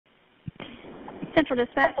Central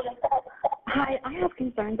Dispatch. Hi, I have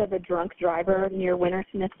concerns of a drunk driver near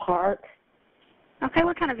Wintersmith Park. Okay,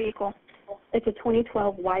 what kind of vehicle? It's a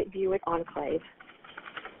 2012 white Buick Enclave.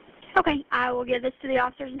 Okay, I will give this to the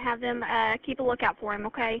officers and have them keep a lookout for him,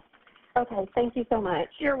 okay? Okay, thank you so much.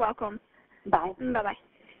 You're welcome. Bye. Bye-bye.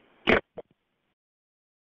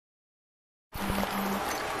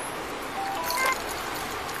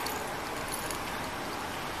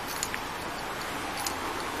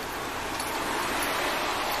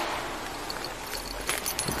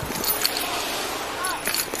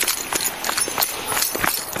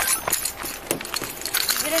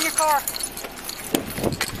 Get in your car.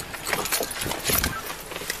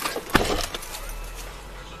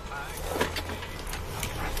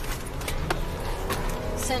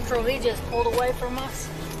 Central, he just pulled away from us.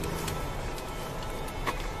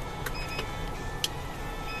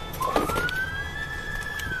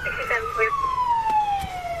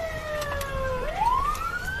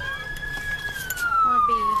 I'm gonna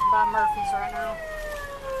be by Murphy's right now.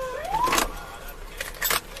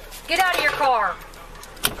 Get out of your car.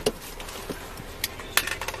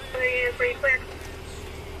 Pretty clear.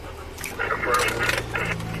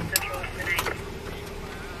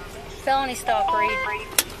 Felony stop, Reed.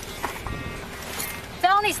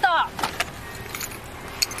 Felony stop.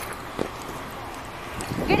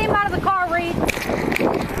 Get him out of the car, Reed.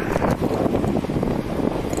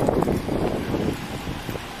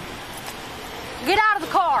 Get out of the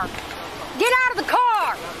car. Get out of the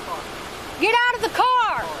car. Get out of the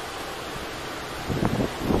car.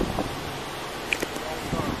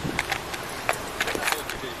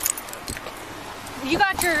 You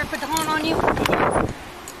got your baton on you?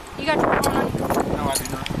 You got your baton on you? No, I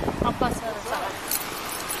do not. I'll bust the other side.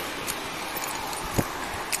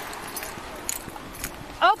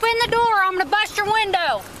 Open the door, I'm gonna bust your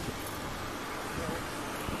window.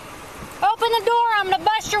 Open the door, I'm gonna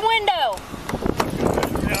bust your window.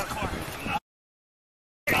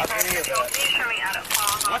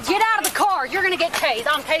 Get out of the car, you're gonna get tased.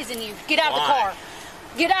 I'm tasing you. Get out of the car.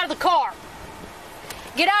 Get out of the car.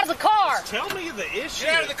 Get out of the car. Just tell me the issue.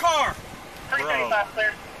 Get out of the car. Bro.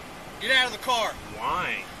 Get out of the car.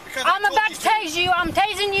 Why? Because I'm about to tase you. I'm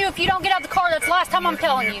tasing you if you don't get out of the car. That's the last time I'm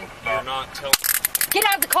telling you. You're not telling. Get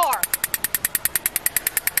out of the car.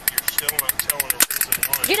 You're still not telling a reason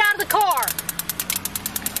why. Get out of the car.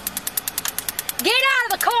 Get out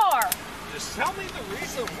of the car. Just tell me the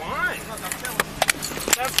reason why.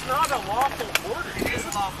 That's not a lawful order. It is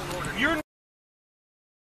a lawful order. You're not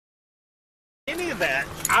any of that.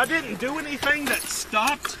 I didn't do anything that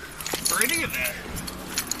stopped for any of that.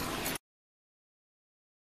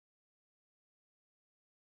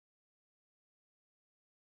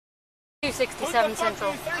 Two 67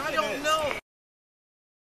 Central. I don't know.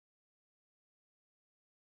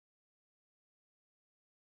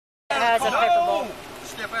 Has a paper ball.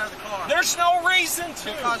 Step out of the car. There's no reason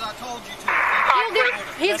to. Because I told you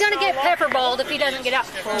to. He's going to get pepper balled if he doesn't get out.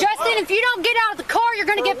 Justin, if you don't get out of the car, you're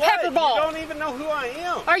going to get pepper You balled. don't even know who I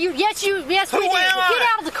am. Are you? Yes, we do. Get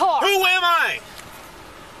out of the car. Who am I?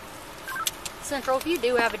 Central, if you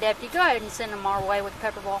do have a deputy, go ahead and send him our way with the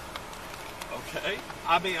pepper ball. Okay.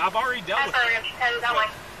 I mean, I've already dealt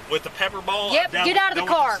with the pepper ball. Yep, get out of the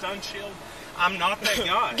car. With the stun shield. I'm not that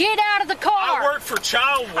guy. Get out of the car. I work for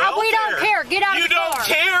child welfare. We don't care. Get out of the car. You don't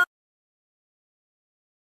care?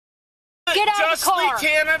 Get out of the car. Justly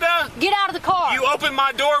Canada? Get out of the car. You opened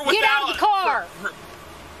my door without... Get out of the car.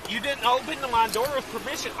 You didn't open my door with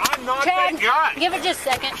permission. I'm not Chad, that guy. give it just a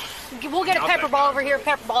second. We'll get a pepper ball over here,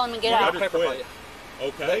 pepper ball him and get out. Okay.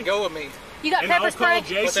 Let go of me. You got And pepper I'll spray? call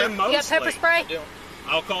Jason Mosley. You got pepper spray?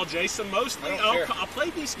 I'll call Jason Mosley. I'll play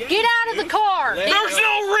these games. Get out of the car. There's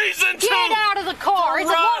no reason to. Get out of the car. It's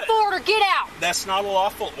a lawful order. Get out. That's not a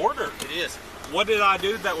lawful order. It is. What did I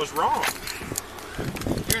do that was wrong?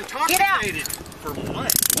 You're intoxicated. For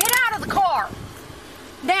what? Get out of the car.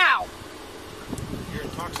 Now. You're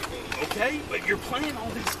intoxicated. Okay, but you're playing all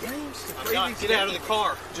these games to play these Get out of the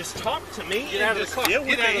car. Just talk to me. Get out of the car. Deal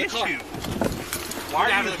with Get out the of the car. issue. Why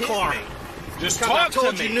Get are out you of the hitting car. me? Just Because talk I've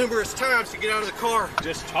told to you me. numerous times to get out of the car.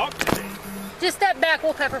 Just talk to me. Just step back.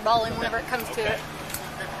 We'll pepper ball him whenever it comes to it.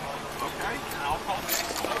 Okay, I'll call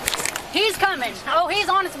Jason. He's coming. Oh, he's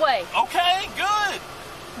on his way. Okay, good.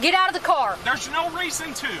 Get out of the car. There's no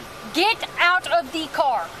reason to. Get out of the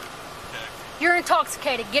car. Okay. You're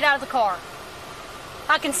intoxicated. Get out of the car.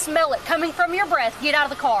 I can smell it coming from your breath. Get out of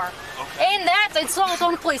the car. Okay. And that's assault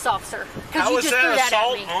on a police officer. Because How you is just threw that that at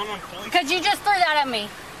assault me. on a police? Because you just threw that at me.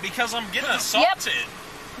 Because I'm getting assaulted.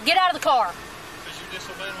 Get out of the car. Because you're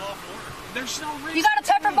disobeying lawful order. There's no reason. You got a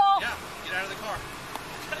pepper ball? Yeah, get out of the car.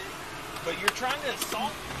 Okay. But you're trying to assault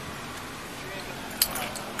me.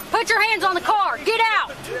 Put your hands on the car. Get out.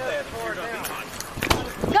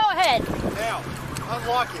 Go ahead. Now,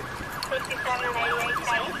 unlock it.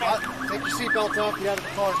 Take your seatbelt off. Get out of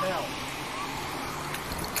the car now.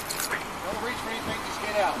 Don't reach for anything. Just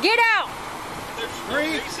get out. Get out. There's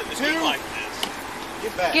 3, 2, like this.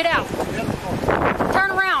 get back. Get out. Get out of the car.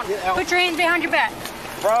 Turn around. Get out. Put your hands behind your back.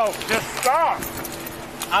 Bro, just stop.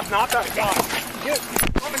 I'm not that guy. Get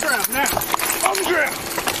on the ground now. On the ground.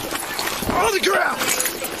 On the ground.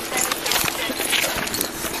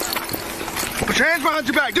 Put your hands behind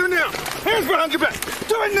your back. Do it now. Hands behind your back.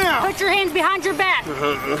 Do it now. Put your hands behind your back.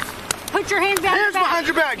 Put your hands behind Hands your back. behind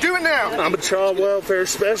your back. Do it now. I'm a child welfare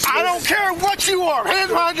specialist. I don't care what you are. Hands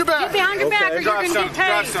behind your back. Get behind your back or you're going to get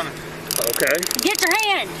tased. Okay. Get your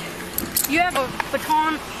hand. You have a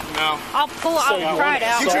baton? No. I'll try it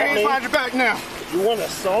out. Get your hands behind your back now. You want to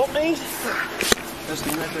assault me? That's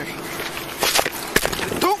me right there.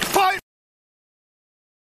 Don't fight.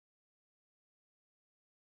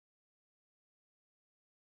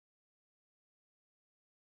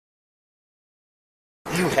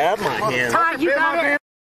 You have my hand. Ty, you got it.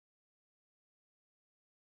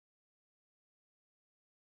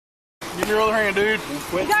 Give me your other hand, dude.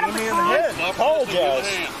 Quit You got a hitting me in the baton? head. I apologize.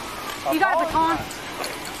 You got a baton?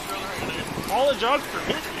 Apologize for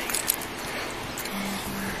hitting me.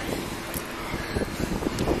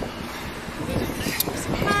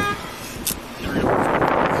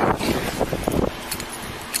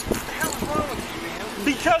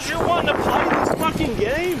 Because you're wanting to play these fucking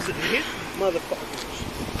games and hit motherfuckers.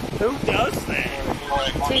 Who does that?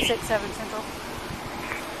 267 Central.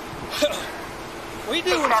 We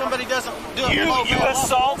do when somebody doesn't do it. You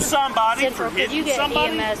assault somebody Central, for could you hitting get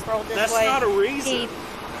somebody? EMS rolled this That's way? not a reason. He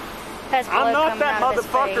has blood I'm not coming that out of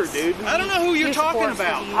his motherfucker, face. dude. I don't know who you're You talking support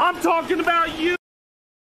about. you. I'm talking about you.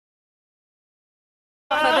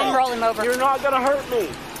 So then roll him over. You're not gonna hurt me.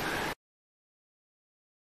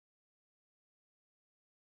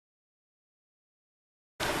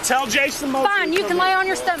 Tell Jason. Fine, you can lay on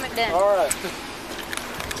your stomach then. All right.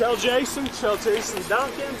 Tell Jason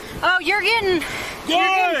Duncan. Oh, you're getting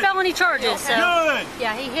felony charges. So. Good.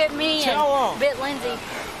 Yeah, he hit me Tell and bit Lindsay.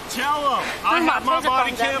 Tell him I Bring my have my taser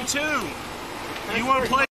body phones cam at too. You want to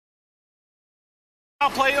play? I'll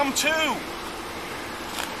play them too.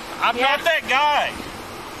 I'm Yeah. not that guy.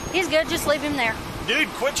 He's good, just leave him there. Dude,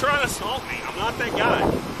 quit trying to assault me. I'm not that guy.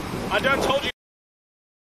 I done told you.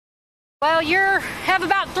 Well, you have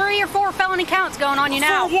about 3 or 4 felony counts going on you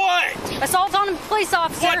now. For what? Assault on a police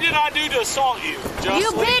officer. What did I do to assault you, Justin?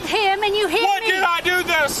 You bit him and you hit What me. did I do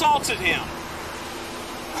that assaulted him?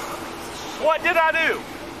 What did I do?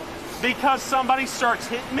 Because somebody starts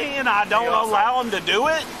hitting me and I don't allow them to do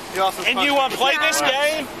it? And you want to play this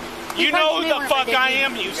game? You know who the fuck I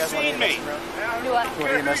am. You've seen me. Do what? We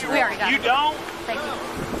already got You it. don't? Thank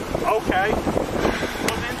you. Okay.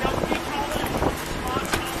 Well, then don't be calling.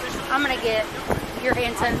 I'm going to get your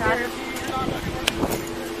hand sanitizer.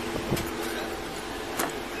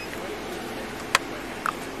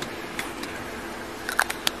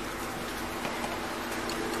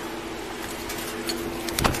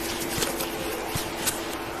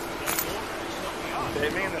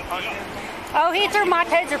 Oh, he threw my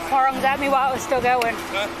taser prongs at me while it was still going.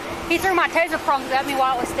 He threw my taser prongs at me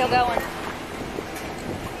while it was still going.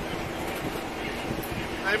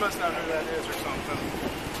 They must know who that is or something.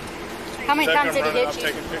 How many times did he hit you?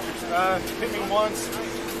 Taking pictures. Hit me once.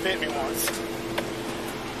 Bit me once.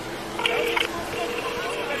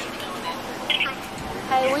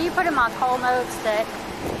 Hey, will you put in my call notes that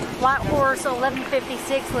Light Horse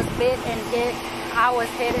 1156 was bit and hit? I was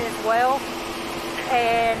hit as well.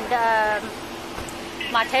 And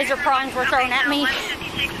my taser prongs were thrown at me.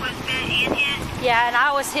 Yeah, and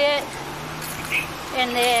I was hit.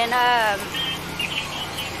 And then,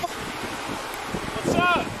 What's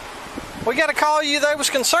up? We got to call you. They was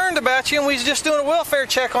concerned about you, and we was just doing a welfare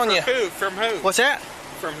check on you. Who? From who? What's that?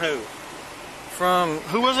 From who? From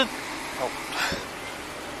who was it? Oh.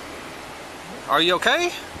 Are you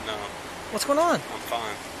okay? No, What's going on? I'm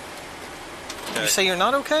fine. You say you're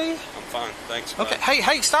not okay? I'm fine. Thanks. Okay.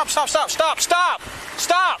 Hey, stop, sir, stop.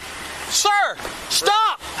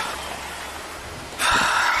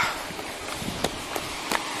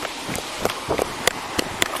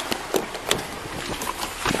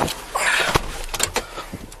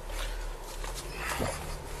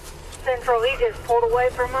 Central, he just pulled away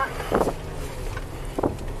from us.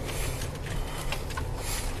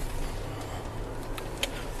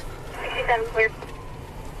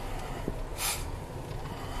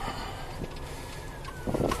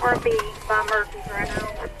 RP by Murphy's right now.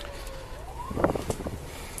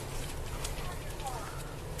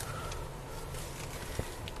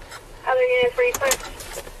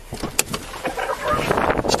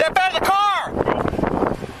 Step out of the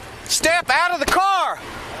car! Step out of the car!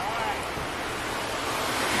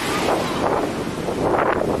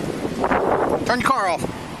 Turn your car off.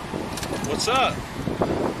 What's up?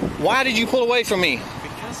 Why did you pull away from me?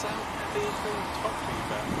 Because I don't have anything to talk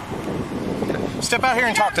to you about. Step out here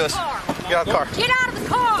and talk to us. Get out of the car. Get out of the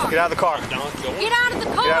car. Get out of the car. Get out of the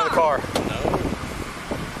car. Get out of the car. No.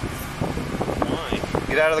 Why?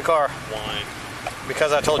 Get out of the car. Why?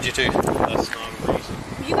 Because I told you to. That's not a reason.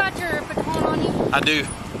 You got your baton on you? I do.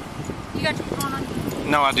 You got your baton on you?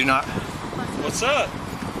 No, I do not. What's up?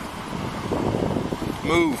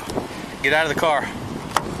 Move. Get out of the car.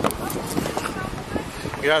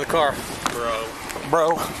 Get out of the car.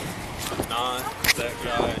 Bro. I'm not that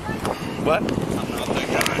guy. What? I'm not that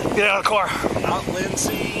guy. Get out of the car. I'm not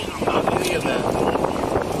Lindsay. I'm not any of that.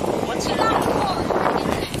 What's Get out of the car.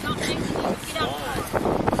 Get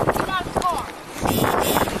out of the car.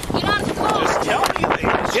 Get out of the car. Just tell me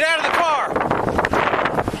this. Get out of the car.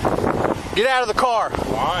 Get out of the car.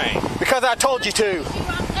 Why? Because I told you to. I'm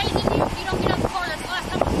tasing you. You don't get out of the car. That's the last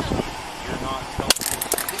time I'm telling you. You're not telling me.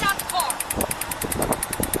 Get out of the car.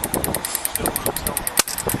 Still not telling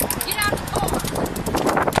me. Get out of the car.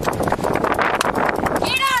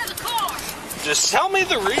 Get out of the car. Just tell me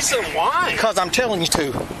the reason why. Because I'm telling you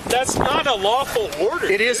to. That's not a lawful order.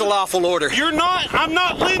 It is a lawful order. You're not. I'm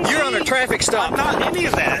not Lindsay. You're on a traffic stop. I'm not any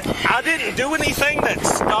of that. I didn't do anything that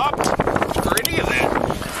stopped for any of that.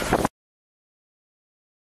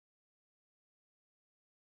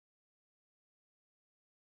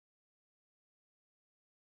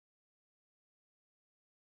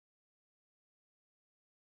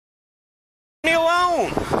 Me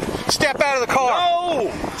alone. Step out of the car.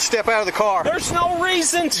 No. Step out of the car. There's no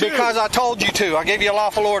reason to. Because I told you to. I gave you a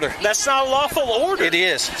lawful order. That's not a lawful order. It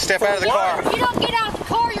is. Step out of the what? car. You don't get out of the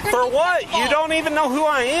car. You're gonna For get what? stuck. You don't even know who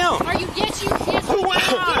I am. Are you? Yes, you. Yes, Who you. am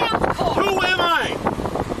Get out of the I? car. Who am I?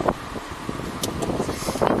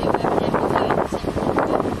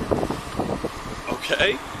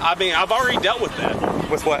 Okay. I mean, I've already dealt with that.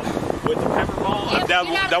 With what? With the pepper ball. Yeah, I've get out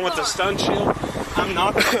of done the with the car. stun shield. I'm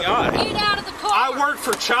not the guy. Get out of the car. I work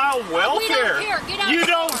for child welfare. care. Get out You of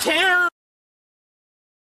the don't car. care.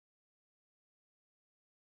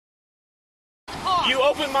 You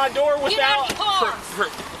opened my door Get without. out of the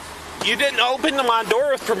car. You didn't open my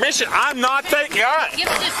door with permission. I'm not that guy. Give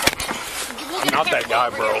me this. We'll get Not a that guy,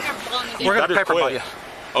 pepper ball. bro. We're going to better pepper ball quit.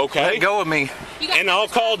 you. Okay. Let go of me. You got And I'll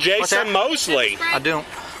call that? Jason Mosley. I don't.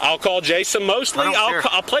 I'll call Jason Mosley. I don't care.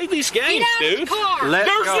 I'll play these games, Get out dude. of the car. Let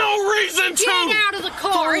There's go. no reason to. Get out of the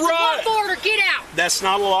car. It's a Right. lawful order. Get out. That's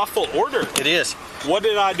not a lawful order. It is. What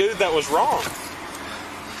did I do that was wrong?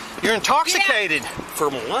 You're intoxicated.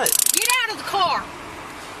 From what? Get out of the car.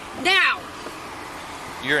 Now.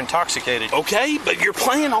 You're intoxicated. Okay, but you're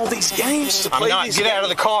playing all these games to I'm play not. these Get games. out of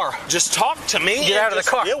the car. Just talk to me. Get and out of the just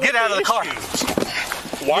car. deal with Get out of the car. issues.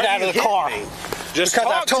 Why Get are out you of the car. hitting me? Just Because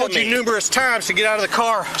talk I've told to you me. numerous times to get out of the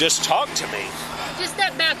car. Just talk to me. Just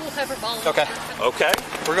step back. We'll pepper ball. Okay. Okay.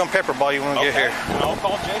 We're going to pepper ball you when we Okay. get here. And I'll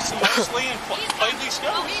call Jason Mosley and play these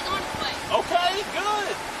Oh, games. he's on his way. Okay,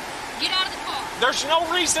 good. Get out of the car. There's no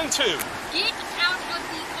reason to. Get out of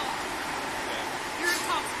the car. You're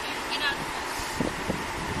intoxicated. Get out of the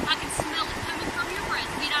car. I can smell it coming from your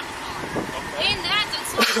breath. Get out of the car. Okay. And that's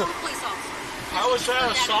assault on a police officer. How is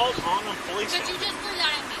that assault on a police Because you officer? just threw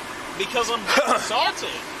that at me. Because I'm assaulted.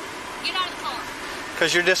 Get out of the car.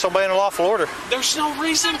 Because you're disobeying a lawful order. There's no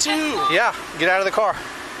reason to. Yeah. Get out of the car.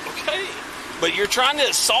 Okay. But you're trying to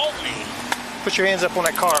assault me. Put your hands up on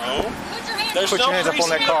that car. No. Put your hands There's Put no your hands up on reason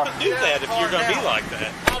that car. to do that if you're going to be like that.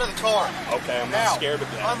 Out of the car. Okay, I'm Now. not scared of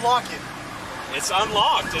that. Unlock it. It's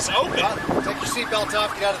unlocked. It's open. Take your seatbelt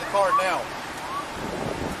off. Get out of the car now.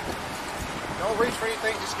 Don't reach for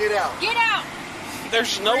anything. Just get out. Get out.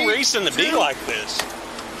 There's no reason to be like this.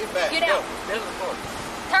 Get back. Get Go. out. Get out of the car.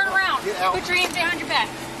 Turn around. Get out. Put your hands behind your back.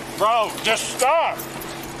 Bro, just stop.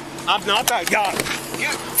 I'm not that guy.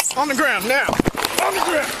 Get on the ground now. On the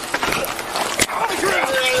ground. On the ground.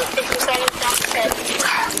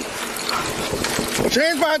 Put your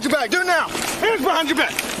hands behind your back. Do it now. Hands behind your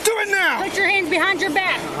back. Do it now. Put your hands behind your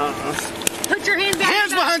back. Put your hands behind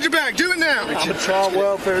Hands your back. behind your back. Do it now. I'm a child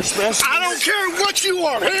welfare specialist. I don't care what you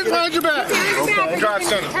are. Hands behind your back. Okay. Drive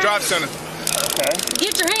center. Drive center.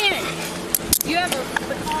 Get your hand. You have a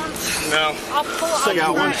baton? No. I'll pull it. I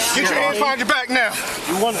got one. Get your hands behind your back now.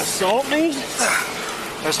 You want to assault me?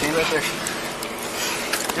 Let's stand right there.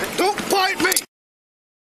 Don't bite me.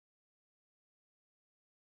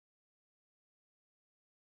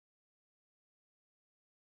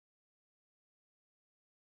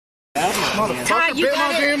 Ty, you bit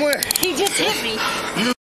got my it. damn leg. He just hit me.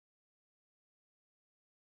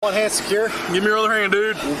 One hand secure. Give me your other hand,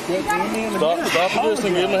 dude. Stop the distance.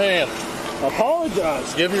 Give him a hand.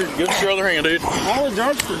 Apologize. Give us your other hand, dude.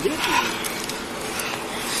 Apologize for getting you.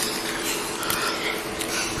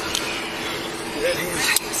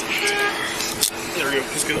 There we go.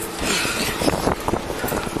 Just go.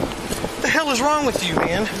 What the hell is wrong with you,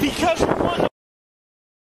 man? Because you're one.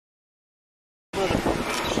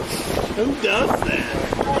 Who does that?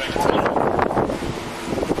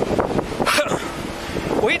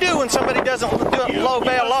 We do when somebody doesn't do a low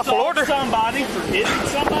bail lawful order. Somebody for hitting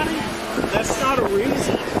somebody? That's not a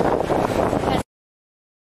reason.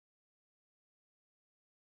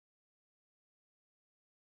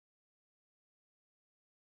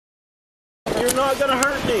 You're not gonna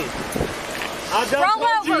hurt me. I don't Roll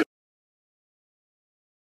want over. you.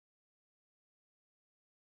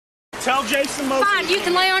 Tell Jason Mosley. Fine, you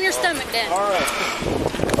can lay on your stomach then. All right.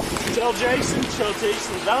 Tell Jason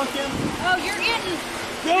Duncan. Oh, you're getting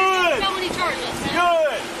Good. felony charges.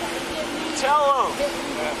 Good. Tell him.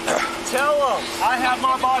 Tell him. I have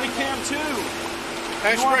my body cam too.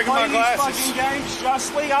 Thanks You for want to breaking play my these glasses. fucking games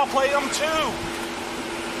justly? I'll play them too.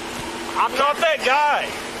 I'm not that guy.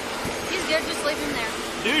 He's good, just leave him there.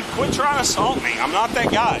 Dude, quit trying to assault me. I'm not that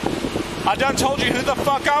guy. I done told you who the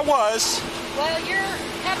fuck I was. Well, you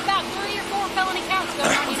have about 3 or 4 felony counts going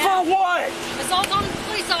on you For now. what? Assault on a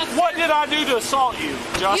police officer. What did I do to assault you,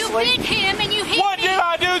 You Justly? hit him and you hit What me. did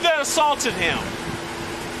I do that assaulted him?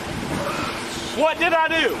 What did I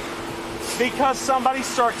do? Because somebody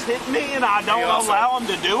starts hitting me and I don't allow them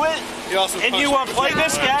to do it? And you want to play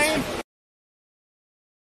this game?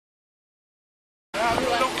 I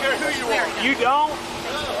don't care who you are. You don't?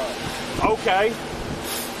 Okay.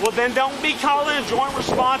 Well, then don't be calling a joint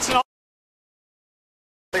response and all.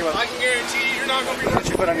 I can guarantee you, you're not going to be put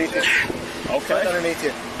your foot underneath you. Okay. Foot underneath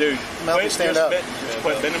you. Dude, I'm helping you stand up. Just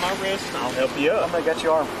quit bending my wrist and I'll help you up. I'm going to get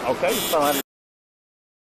your arm. Okay. On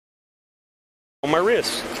On my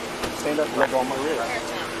wrist. Stand up. Grab on my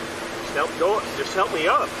wrist. Just help me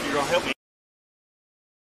up. You're going to help me.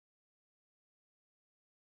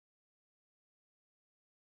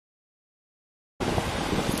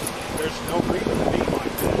 There's no reason to be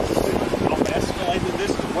like this. I've escalated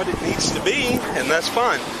this to what it needs to be, and that's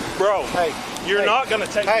fine. Bro, Hey, you're not going to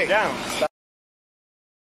take me down.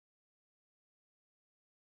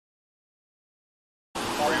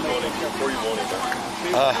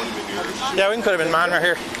 Yeah, we can put him in mine right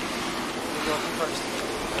here.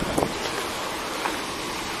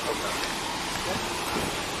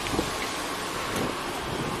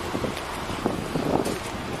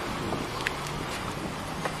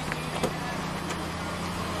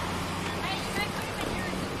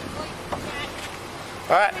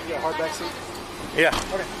 All right. You got a hard back seat? Yeah.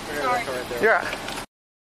 Okay. Right there. You're all right.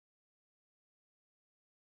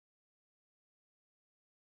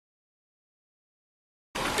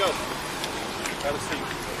 Go. Grab a seat.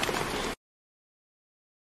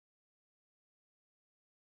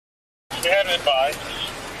 You have it by.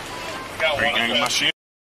 Got one. My shoe.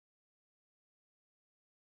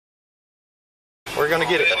 We're gonna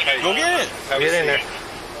get it. Go get it. Get in there.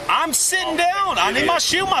 I'm sitting down. I need my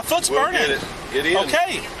shoe. My foot's burning. Get in.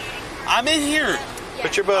 Okay. I'm in here.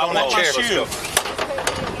 Put your butt on that want my chair.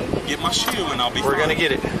 shoe. Get my shoe and I'll be We're fine. gonna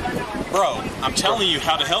get it. Bro, I'm telling you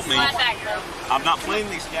how to help me. Slide back, bro. I'm not playing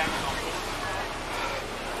these games.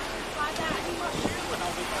 Slide back.